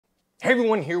Hey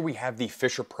everyone, here we have the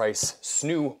Fisher Price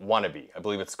Snoo wannabe. I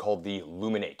believe it's called the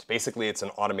Luminate. Basically, it's an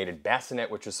automated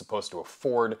bassinet which is supposed to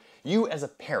afford you as a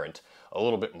parent a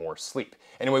little bit more sleep.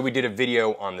 Anyway, we did a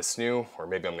video on the Snoo, or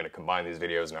maybe I'm going to combine these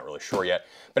videos, not really sure yet.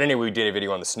 But anyway, we did a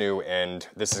video on the Snoo, and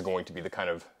this is going to be the kind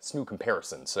of Snoo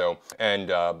comparison. So, and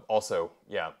also,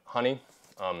 yeah, honey,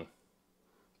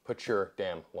 put your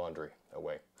damn laundry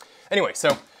away. Anyway,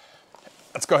 so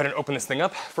let's go ahead and open this thing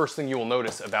up. First thing you will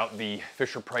notice about the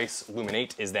Fisher Price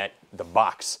Luminate is that the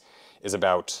box is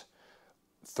about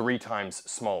 3 times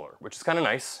smaller, which is kind of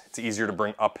nice. It's easier to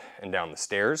bring up and down the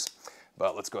stairs.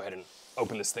 But let's go ahead and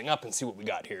open this thing up and see what we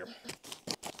got here.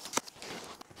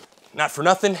 Not for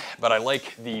nothing, but I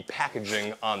like the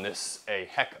packaging on this a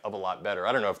heck of a lot better.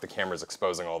 I don't know if the camera's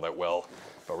exposing all that well,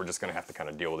 but we're just gonna have to kind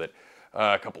of deal with it.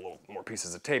 A couple of more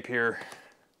pieces of tape here.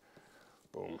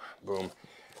 Boom, boom.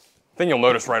 Thing you'll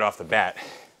notice right off the bat,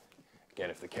 again,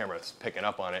 if the camera's picking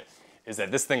up on it, is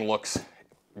that this thing looks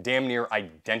damn near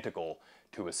identical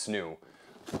to a Snoo.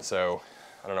 So,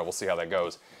 I don't know, we'll see how that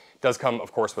goes. It does come,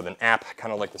 of course, with an app,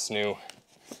 kind of like the Snoo.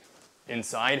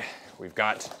 Inside, we've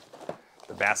got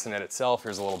the bassinet itself.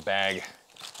 Here's a little bag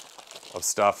of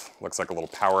stuff. Looks like a little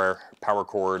power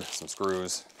cord, some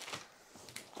screws.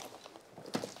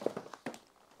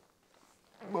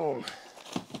 Boom.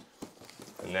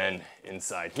 And then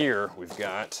inside here, we've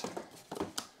got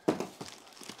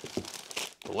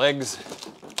the legs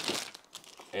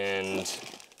and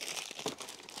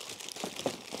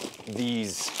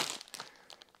these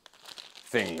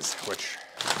things, which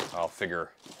I'll figure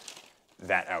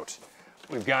that out.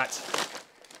 We've got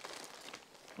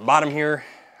bottom here.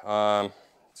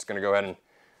 Just gonna go ahead and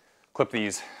clip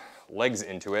these legs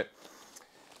into it.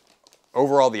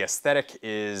 Overall, the aesthetic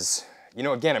is, you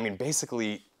know, again, I mean,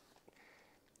 basically,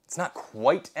 it's not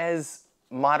quite as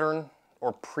modern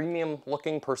or premium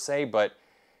looking per se, but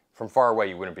from far away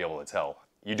you wouldn't be able to tell.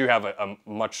 You do have a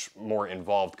much more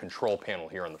involved control panel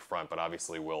here on the front, but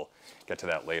obviously we'll get to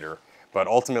that later. But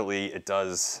ultimately it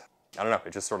does, I don't know,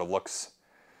 it just sort of looks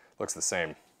the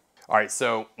same. All right,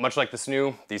 so much like the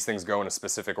Snoo, these things go in a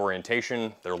specific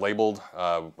orientation. They're labeled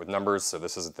with numbers, so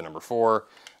this is the number 4.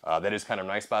 That is kind of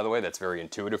nice, by the way. That's very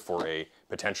intuitive for a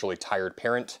potentially tired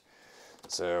parent.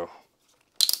 So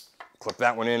clip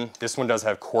that one in. This one does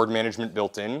have cord management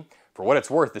built in. For what it's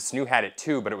worth, the Snoo had it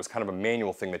too, but it was kind of a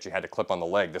manual thing that you had to clip on the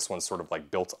leg. This one's sort of like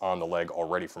built on the leg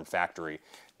already from factory.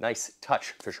 Nice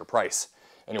touch, Fisher Price.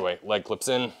 Anyway, leg clips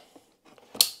in.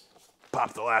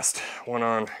 Pop the last one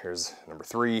on. Here's number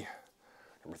 3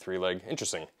 leg.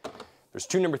 Interesting. There's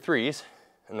 2 number 3s,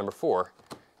 a number 4,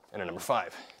 and a number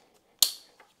 5.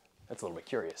 That's a little bit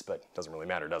curious, but doesn't really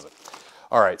matter, does it?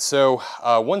 All right, so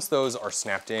once those are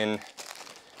snapped in,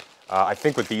 I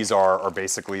think what these are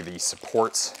basically the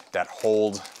supports that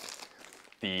hold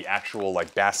the actual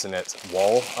like bassinet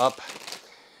wall up.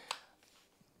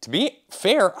 To be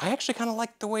fair, I actually kind of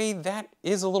like the way that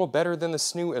is a little better than the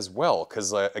Snoo as well,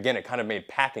 because again, it kind of made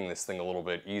packing this thing a little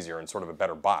bit easier and sort of a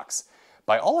better box.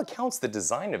 By all accounts, the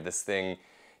design of this thing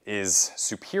is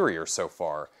superior so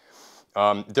far.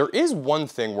 There is one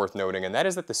thing worth noting, and that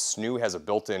is that the Snoo has a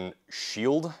built-in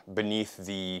shield beneath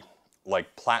the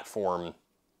like platform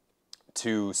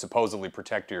to supposedly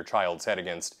protect your child's head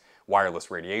against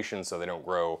wireless radiation so they don't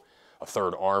grow a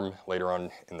 3rd arm later on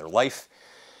in their life.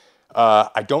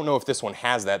 I don't know if this one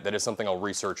has that. That is something I'll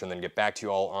research and then get back to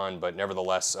you all on, but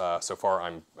nevertheless, so far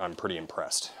I'm pretty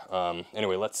impressed.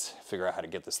 Anyway, let's figure out how to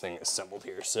get this thing assembled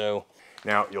here. So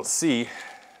now you'll see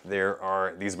there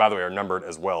are, these by the way are numbered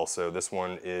as well. So this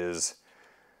one is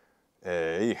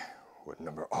what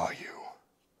number are you?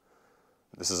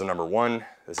 This is a number 1,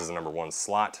 this is a number 1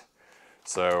 slot.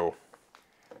 So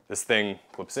this thing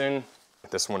clips in.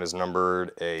 This one is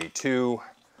numbered A2,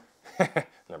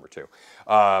 number 2.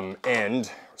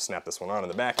 And snap this one on in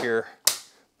the back here.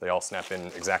 They all snap in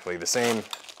exactly the same.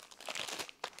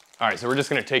 All right, so we're just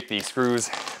gonna take the screws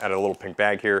out of a little pink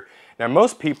bag here. Now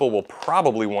most people will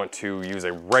probably want to use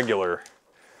a regular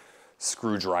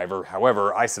screwdriver.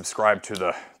 However, I subscribe to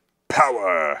the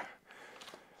power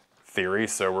theory,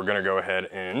 so we're gonna go ahead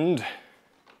and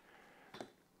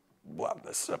blob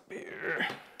this up here.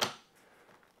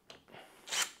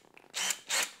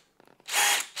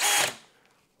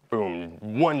 Boom,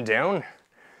 1 down,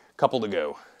 couple to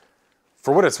go.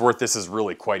 For what it's worth, this is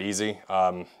really quite easy.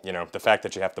 You know, the fact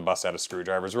that you have to bust out a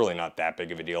screwdriver is really not that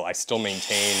big of a deal. I still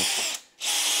maintain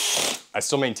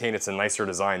it's a nicer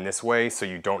design this way, so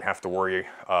you don't have to worry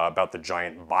about the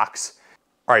giant box.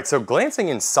 All right, so glancing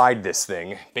inside this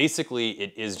thing, basically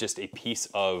it is just a piece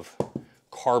of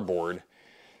cardboard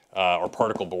or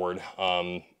particle board,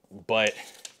 but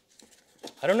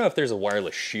I don't know if there's a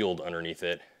wireless shield underneath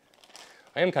it.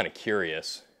 I am kind of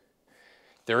curious.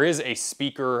 There is a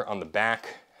speaker on the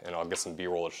back, and I'll get some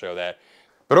B-roll to show that.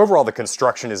 But overall, the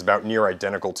construction is about near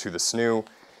identical to the Snoo.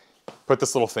 Put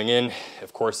this little thing in.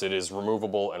 Of course, it is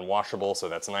removable and washable, so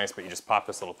that's nice, but you just pop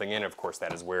this little thing in. Of course,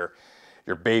 that is where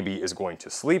your baby is going to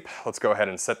sleep. Let's go ahead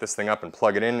and set this thing up and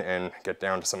plug it in and get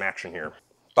down to some action here.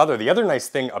 By the way, the other nice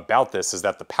thing about this is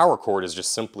that the power cord is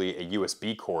just simply a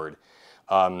USB cord.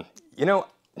 You know,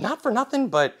 not for nothing,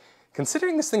 but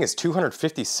considering this thing is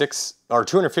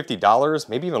 $250,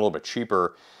 maybe even a little bit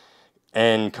cheaper,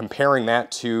 and comparing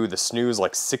that to the Snoo's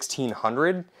like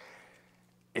 $1,600,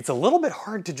 it's a little bit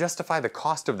hard to justify the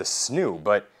cost of the Snoo,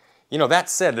 but you know, that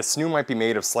said, the Snoo might be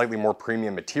made of slightly more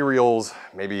premium materials,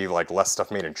 maybe like less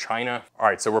stuff made in China. All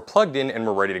right, so we're plugged in and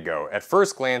we're ready to go. At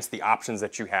first glance, the options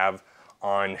that you have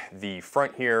on the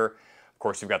front here, of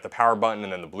course, you've got the power button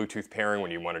and then the Bluetooth pairing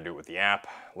when you want to do it with the app.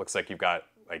 Looks like you've got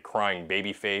a crying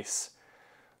baby face,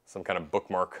 some kind of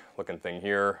bookmark looking thing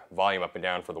here, volume up and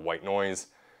down for the white noise.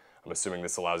 I'm assuming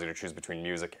this allows you to choose between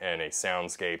music and a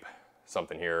soundscape,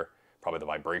 something here, probably the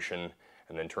vibration,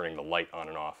 and then turning the light on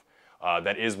and off.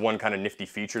 That is one kind of nifty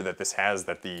feature that this has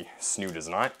that the Snoo does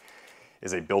not,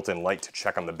 is a built-in light to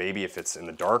check on the baby if it's in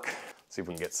the dark. See if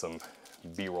we can get some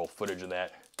B-roll footage of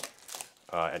that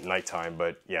at nighttime.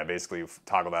 But yeah, basically you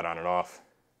toggle that on and off,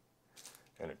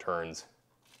 and it turns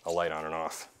a light on and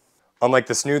off. Unlike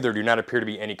the Snoo, there do not appear to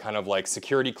be any kind of like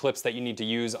security clips that you need to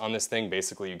use on this thing.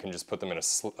 Basically, you can just put them in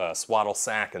a swaddle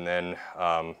sack and then,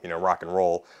 you know, rock and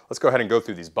roll. Let's go ahead and go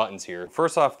through these buttons here.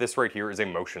 First off, this right here is a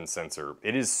motion sensor.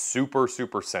 It is super,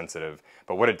 super sensitive,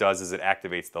 but what it does is it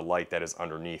activates the light that is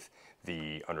underneath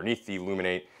the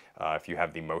Luminate if you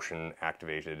have the motion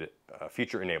activated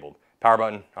feature enabled. Power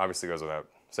button obviously goes without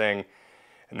saying.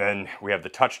 And then we have the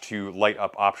touch to light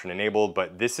up option enabled,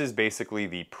 but this is basically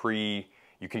the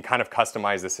you can kind of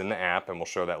customize this in the app, and we'll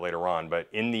show that later on, but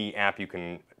in the app you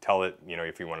can tell it, you know,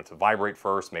 if you want it to vibrate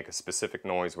first, make a specific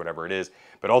noise, whatever it is.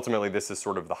 But ultimately this is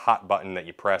sort of the hot button that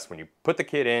you press when you put the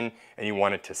kid in and you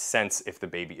want it to sense if the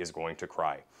baby is going to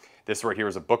cry. This right here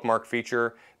is a bookmark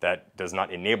feature that does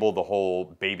not enable the whole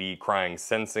baby crying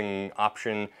sensing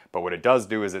option, but what it does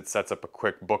do is it sets up a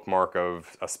quick bookmark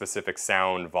of a specific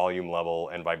sound, volume level,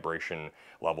 and vibration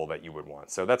level that you would want.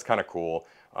 So that's kind of cool,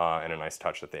 and a nice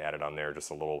touch that they added on there,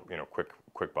 just a little, you know,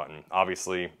 quick button.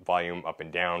 Obviously, volume up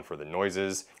and down for the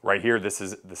noises. Right here, this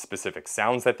is the specific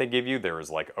sounds that they give you. There is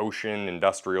like ocean,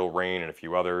 industrial, rain, and a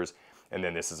few others. And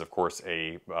then this is, of course,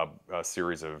 a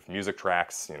series of music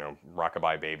tracks, you know,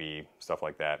 Rockabye Baby, stuff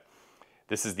like that.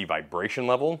 This is the vibration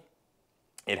level.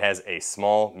 It has a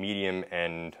small, medium,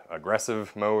 and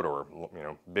aggressive mode, or, you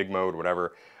know, big mode,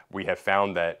 whatever. We have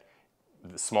found that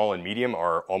the small and medium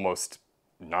are almost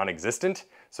non-existent,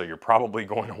 so you're probably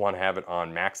going to want to have it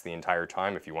on max the entire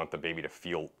time if you want the baby to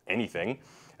feel anything.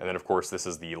 And then, of course, this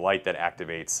is the light that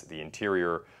activates the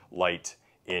interior light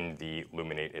in the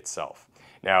Luminate itself.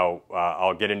 Now,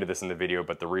 I'll get into this in the video,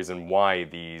 but the reason why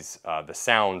these the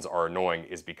sounds are annoying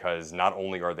is because not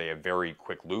only are they a very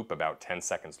quick loop, about 10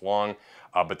 seconds long,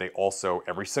 but they also,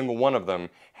 every single one of them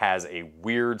has a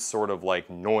weird sort of like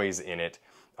noise in it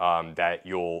that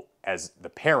you'll, as the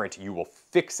parent, you will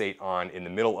fixate on in the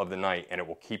middle of the night, and it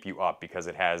will keep you up because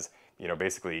it has, you know,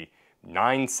 basically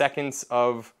 9 seconds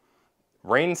of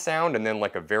rain sound and then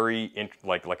like a very,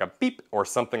 like a beep or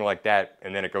something like that,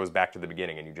 and then it goes back to the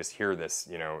beginning and you just hear this,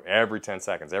 you know, every 10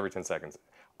 seconds.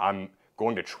 I'm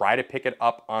going to try to pick it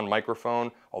up on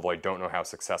microphone, although I don't know how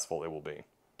successful it will be.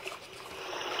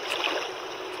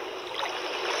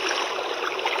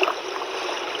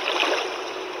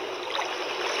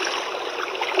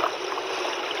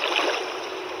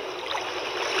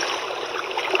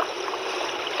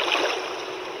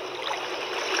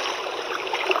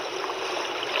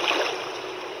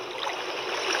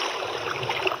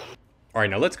 All right,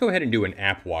 now let's go ahead and do an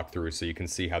app walkthrough so you can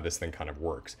see how this thing kind of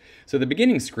works. So the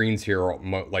beginning screens here are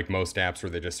like most apps where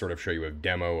they just sort of show you a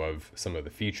demo of some of the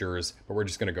features, but we're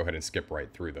just gonna go ahead and skip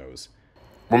right through those.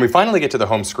 When we finally get to the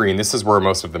home screen, this is where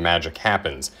most of the magic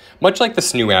happens. Much like the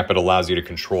Snoo app, it allows you to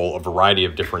control a variety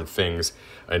of different things,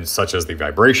 such as the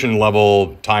vibration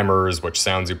level, timers, which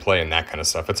sounds you play, and that kind of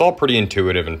stuff. It's all pretty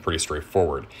intuitive and pretty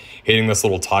straightforward. Hitting this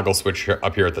little toggle switch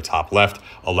up here at the top left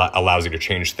allows you to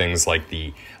change things like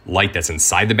the light that's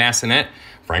inside the bassinet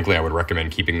Frankly, I would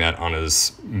recommend keeping that on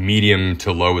as medium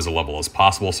to low as a level as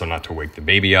possible, so not to wake the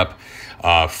baby up.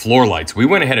 Floor lights, we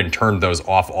went ahead and turned those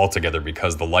off altogether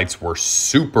because the lights were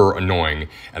super annoying,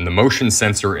 and the motion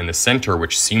sensor in the center,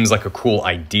 which seems like a cool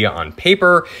idea on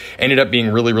paper, ended up being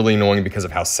really, really annoying because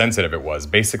of how sensitive it was.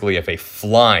 Basically, if a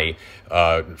fly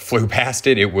flew past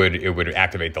it, it would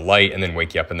activate the light and then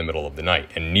wake you up in the middle of the night.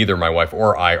 And neither my wife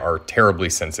or I are terribly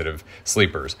sensitive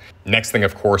sleepers. Next thing,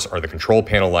 of course, are the control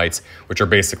panel lights, which are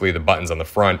basically the buttons on the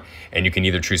front. And you can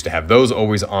either choose to have those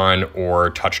always on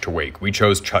or touch to wake. We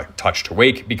chose touch to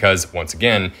wake because, once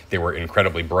again, they were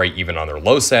incredibly bright even on their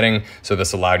low setting. So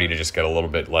this allowed you to just get a little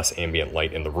bit less ambient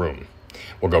light in the room.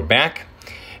 We'll go back,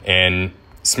 and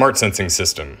smart sensing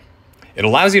system. It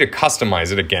allows you to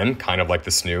customize it, again, kind of like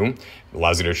the Snoo. It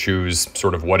allows you to choose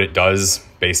sort of what it does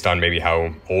based on maybe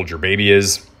how old your baby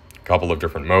is, a couple of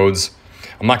different modes.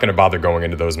 I'm not gonna bother going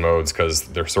into those modes because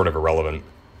they're sort of irrelevant,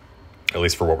 at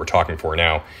least for what we're talking for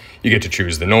now. You get to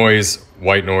choose the noise,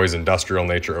 white noise, industrial,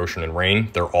 nature, ocean, and rain.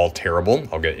 They're all terrible.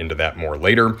 I'll get into that more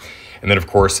later. And then, of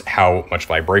course, how much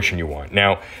vibration you want.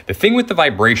 Now, the thing with the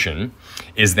vibration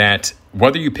is that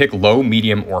whether you pick low,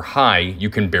 medium, or high, you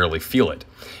can barely feel it.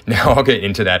 Now, I'll get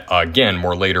into that again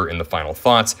more later in the final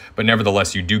thoughts, but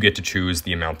nevertheless, you do get to choose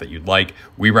the amount that you'd like.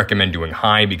 We recommend doing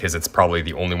high because it's probably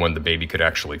the only one the baby could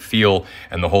actually feel,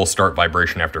 and the whole start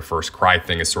vibration after first cry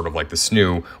thing is sort of like the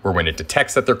Snoo, where when it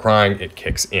detects that they're crying, it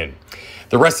kicks in.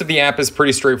 The rest of the app is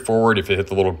pretty straightforward. If you hit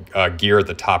the little gear at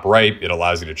the top right, it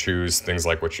allows you to choose things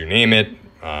like what you name it,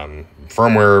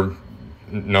 firmware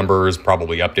numbers,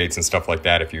 probably updates and stuff like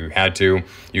that if you had to.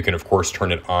 You can, of course,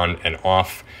 turn it on and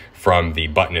off from the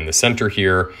button in the center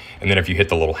here. And then if you hit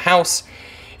the little house,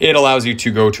 it allows you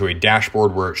to go to a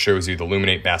dashboard where it shows you the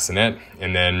Luminate bassinet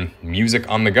and then music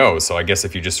on the go. So I guess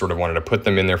if you just sort of wanted to put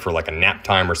them in there for like a nap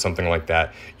time or something like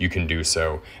that, you can do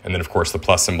so. And then of course the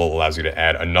plus symbol allows you to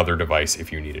add another device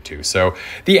if you needed to. So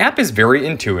the app is very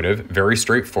intuitive, very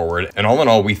straightforward. And all in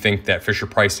all, we think that Fisher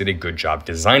Price did a good job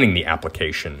designing the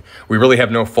application. We really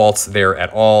have no faults there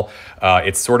at all.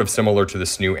 It's sort of similar to the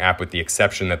Snoo app with the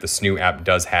exception that the Snoo app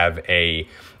does have a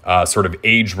sort of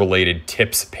age-related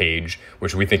tips page,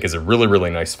 which we think is a really, really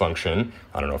nice function.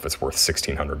 I don't know if it's worth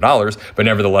 $1,600, but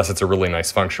nevertheless, it's a really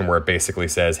nice function where it basically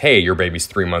says, hey, your baby's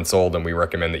 3 months old and we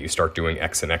recommend that you start doing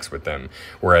X and X with them.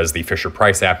 Whereas the Fisher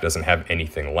Price app doesn't have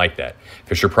anything like that.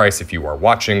 Fisher Price, if you are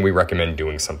watching, we recommend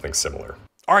doing something similar.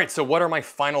 All right, so what are my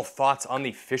final thoughts on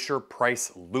the Fisher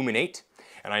Price Luminate?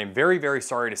 And I am very, very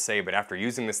sorry to say, but after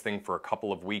using this thing for a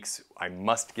couple of weeks, I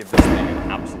must give this thing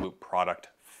an absolute product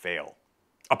fail.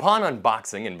 Upon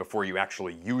unboxing and before you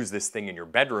actually use this thing in your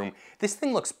bedroom, this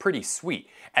thing looks pretty sweet.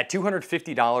 At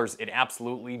 $250, it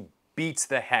absolutely beats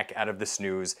the heck out of the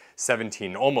Snoo's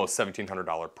almost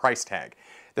 $1,700 price tag.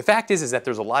 The fact is that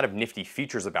there's a lot of nifty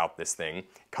features about this thing. It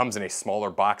comes in a smaller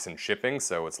box and shipping,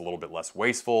 so it's a little bit less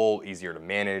wasteful, easier to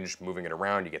manage, moving it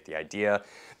around, you get the idea.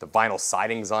 The vinyl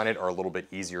sidings on it are a little bit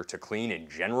easier to clean. In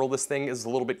general, this thing is a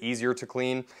little bit easier to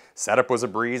clean. Setup was a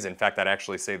breeze. In fact, I'd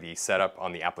actually say the setup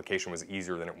on the application was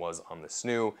easier than it was on the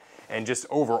Snoo. And just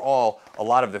overall, a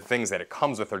lot of the things that it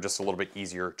comes with are just a little bit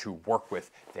easier to work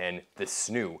with than the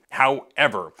Snoo.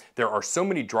 However, there are so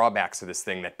many drawbacks to this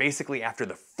thing that basically after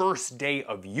the first day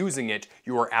of using it,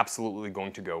 you are absolutely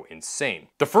going to go insane.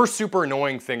 The first super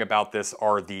annoying thing about this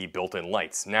are the built-in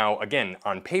lights. Now, again,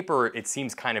 on paper, it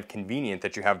seems kind of convenient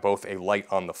that you have both a light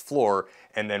on the floor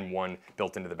and then one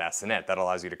built into the bassinet. That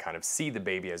allows you to kind of see the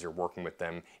baby as you're working with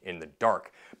them in the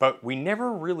dark. But we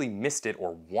never really missed it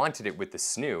or wanted it with the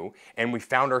Snoo, and we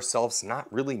found ourselves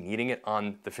not really needing it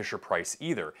on the Fisher Price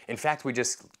either. In fact, we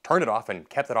just turned it off and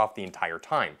kept it off the entire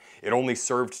time. It only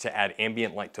served to add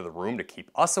ambient light to the room to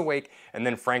keep us awake, and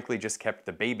then frankly just kept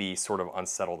the baby sort of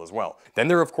unsettled as well. Then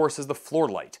there of course is the floor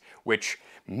light, which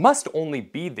must only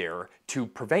be there to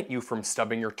prevent you from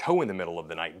stubbing your toe in the middle of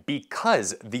the night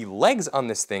because the legs on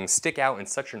this thing stick out in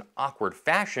such an awkward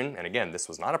fashion, and again, this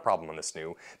was not a problem on the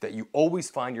Snoo, that you always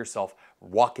find yourself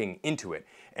walking into it.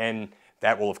 And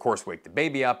that will of course wake the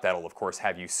baby up, that'll of course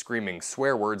have you screaming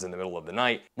swear words in the middle of the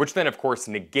night, which then of course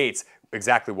negates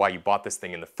exactly why you bought this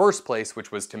thing in the first place,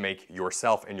 which was to make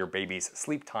yourself and your baby's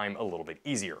sleep time a little bit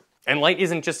easier. And light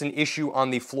isn't just an issue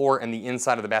on the floor and the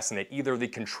inside of the bassinet either. The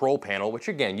control panel, which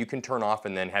again, you can turn off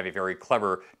and then have a very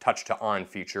clever touch to on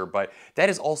feature, but that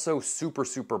is also super,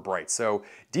 super bright. So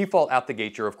default out the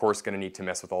gate, you're of course gonna need to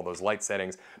mess with all those light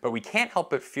settings, but we can't help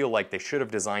but feel like they should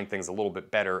have designed things a little bit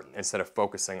better instead of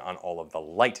focusing on all of the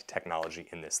light technology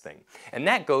in this thing. And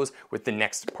that goes with the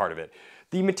next part of it.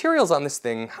 The materials on this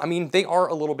thing, I mean, they are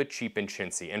a little bit cheap and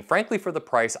chintzy, and frankly for the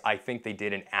price, I think they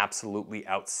did an absolutely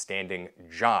outstanding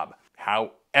job.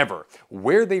 However,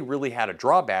 where they really had a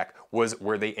drawback was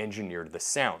where they engineered the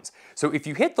sounds. So if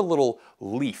you hit the little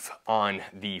leaf on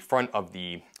the front of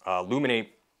the Luminate,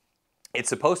 it's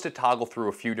supposed to toggle through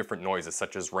a few different noises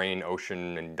such as rain,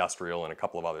 ocean, industrial, and a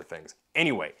couple of other things.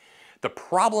 Anyway, the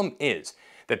problem is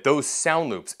that those sound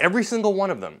loops, every single one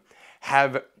of them,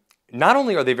 have, not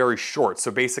only are they very short, so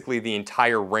basically the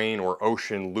entire rain or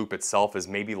ocean loop itself is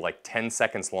maybe like 10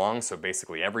 seconds long, so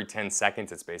basically every 10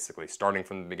 seconds it's basically starting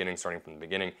from the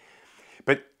beginning.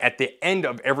 But at the end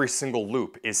of every single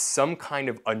loop is some kind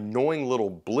of annoying little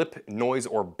blip, noise,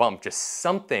 or bump, just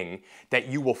something that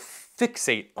you will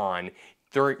fixate on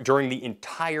during the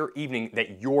entire evening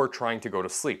that you're trying to go to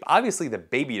sleep. Obviously the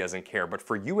baby doesn't care, but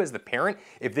for you as the parent,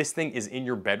 if this thing is in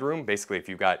your bedroom, basically if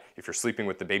you're sleeping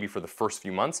with the baby for the first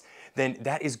few months, then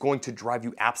that is going to drive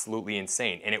you absolutely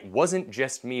insane. And it wasn't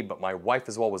just me, but my wife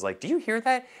as well was like, do you hear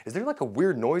that? Is there like a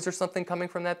weird noise or something coming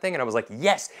from that thing? And I was like,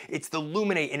 yes, it's the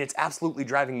Luminate and it's absolutely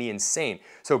driving me insane.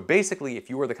 So basically, if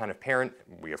you are the kind of parent,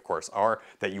 we of course are,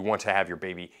 that you want to have your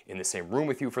baby in the same room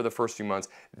with you for the first few months,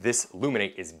 this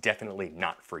Luminate is definitely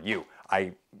not for you.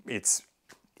 It's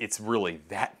really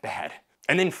that bad.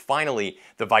 And then finally,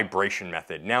 the vibration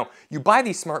method. Now, you buy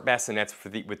these smart bassinets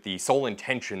with the sole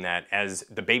intention that as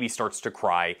the baby starts to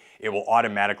cry, it will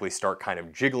automatically start kind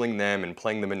of jiggling them and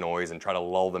playing them a noise and try to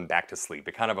lull them back to sleep.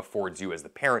 It kind of affords you as the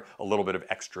parent a little bit of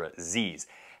extra Z's.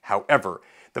 However,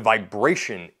 the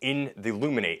vibration in the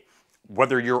Luminate,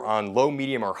 whether you're on low,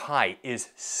 medium, or high, is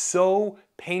so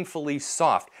painfully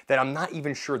soft that I'm not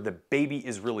even sure the baby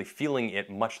is really feeling it,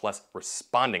 much less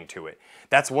responding to it.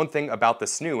 That's one thing about the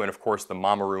Snoo, and of course the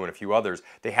Mamaru and a few others.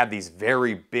 They have these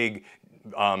very big,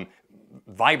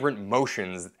 vibrant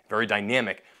motions, very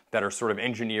dynamic, that are sort of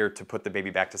engineered to put the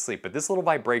baby back to sleep. But this little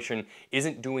vibration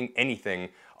isn't doing anything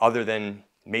other than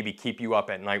maybe keep you up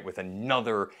at night with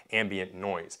another ambient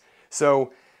noise.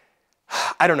 So,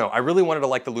 I don't know, I really wanted to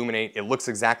like the Luminate. It looks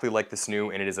exactly like the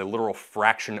Snoo and it is a literal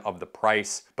fraction of the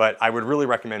price, but I would really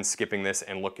recommend skipping this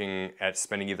and looking at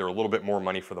spending either a little bit more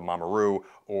money for the Mamaru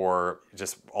or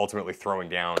just ultimately throwing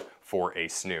down for a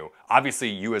Snoo. Obviously,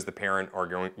 you as the parent are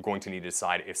going to need to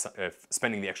decide if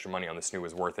spending the extra money on the Snoo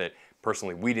is worth it.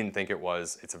 Personally, we didn't think it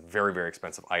was. It's a very, very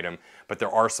expensive item, but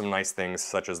there are some nice things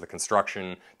such as the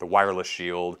construction, the wireless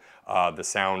shield, the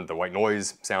sound, the white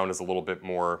noise sound is a little bit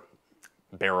more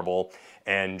bearable,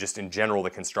 and just in general the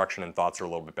construction and thoughts are a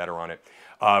little bit better on it.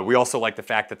 We also like the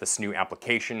fact that the Snoo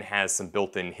application has some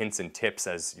built-in hints and tips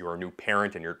as you're a new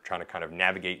parent and you're trying to kind of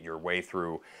navigate your way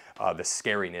through the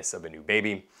scariness of a new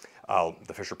baby.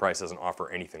 The Fisher Price doesn't offer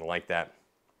anything like that.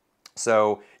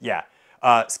 So yeah,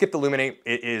 skip the Luminate.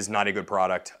 It is not a good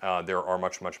product. There are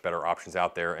much, much better options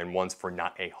out there and ones for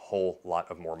not a whole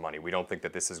lot of more money. We don't think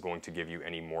that this is going to give you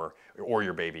any more, or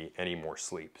your baby, any more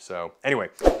sleep. So anyway,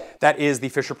 that is the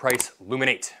Fisher Price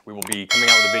Luminate. We will be coming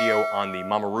out with a video on the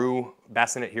Mamaru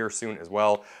bassinet here soon as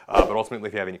well. But ultimately,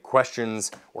 if you have any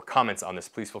questions or comments on this,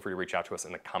 please feel free to reach out to us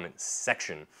in the comments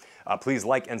section. Please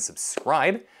like and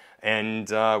subscribe, and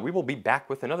we will be back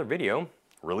with another video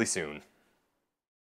really soon.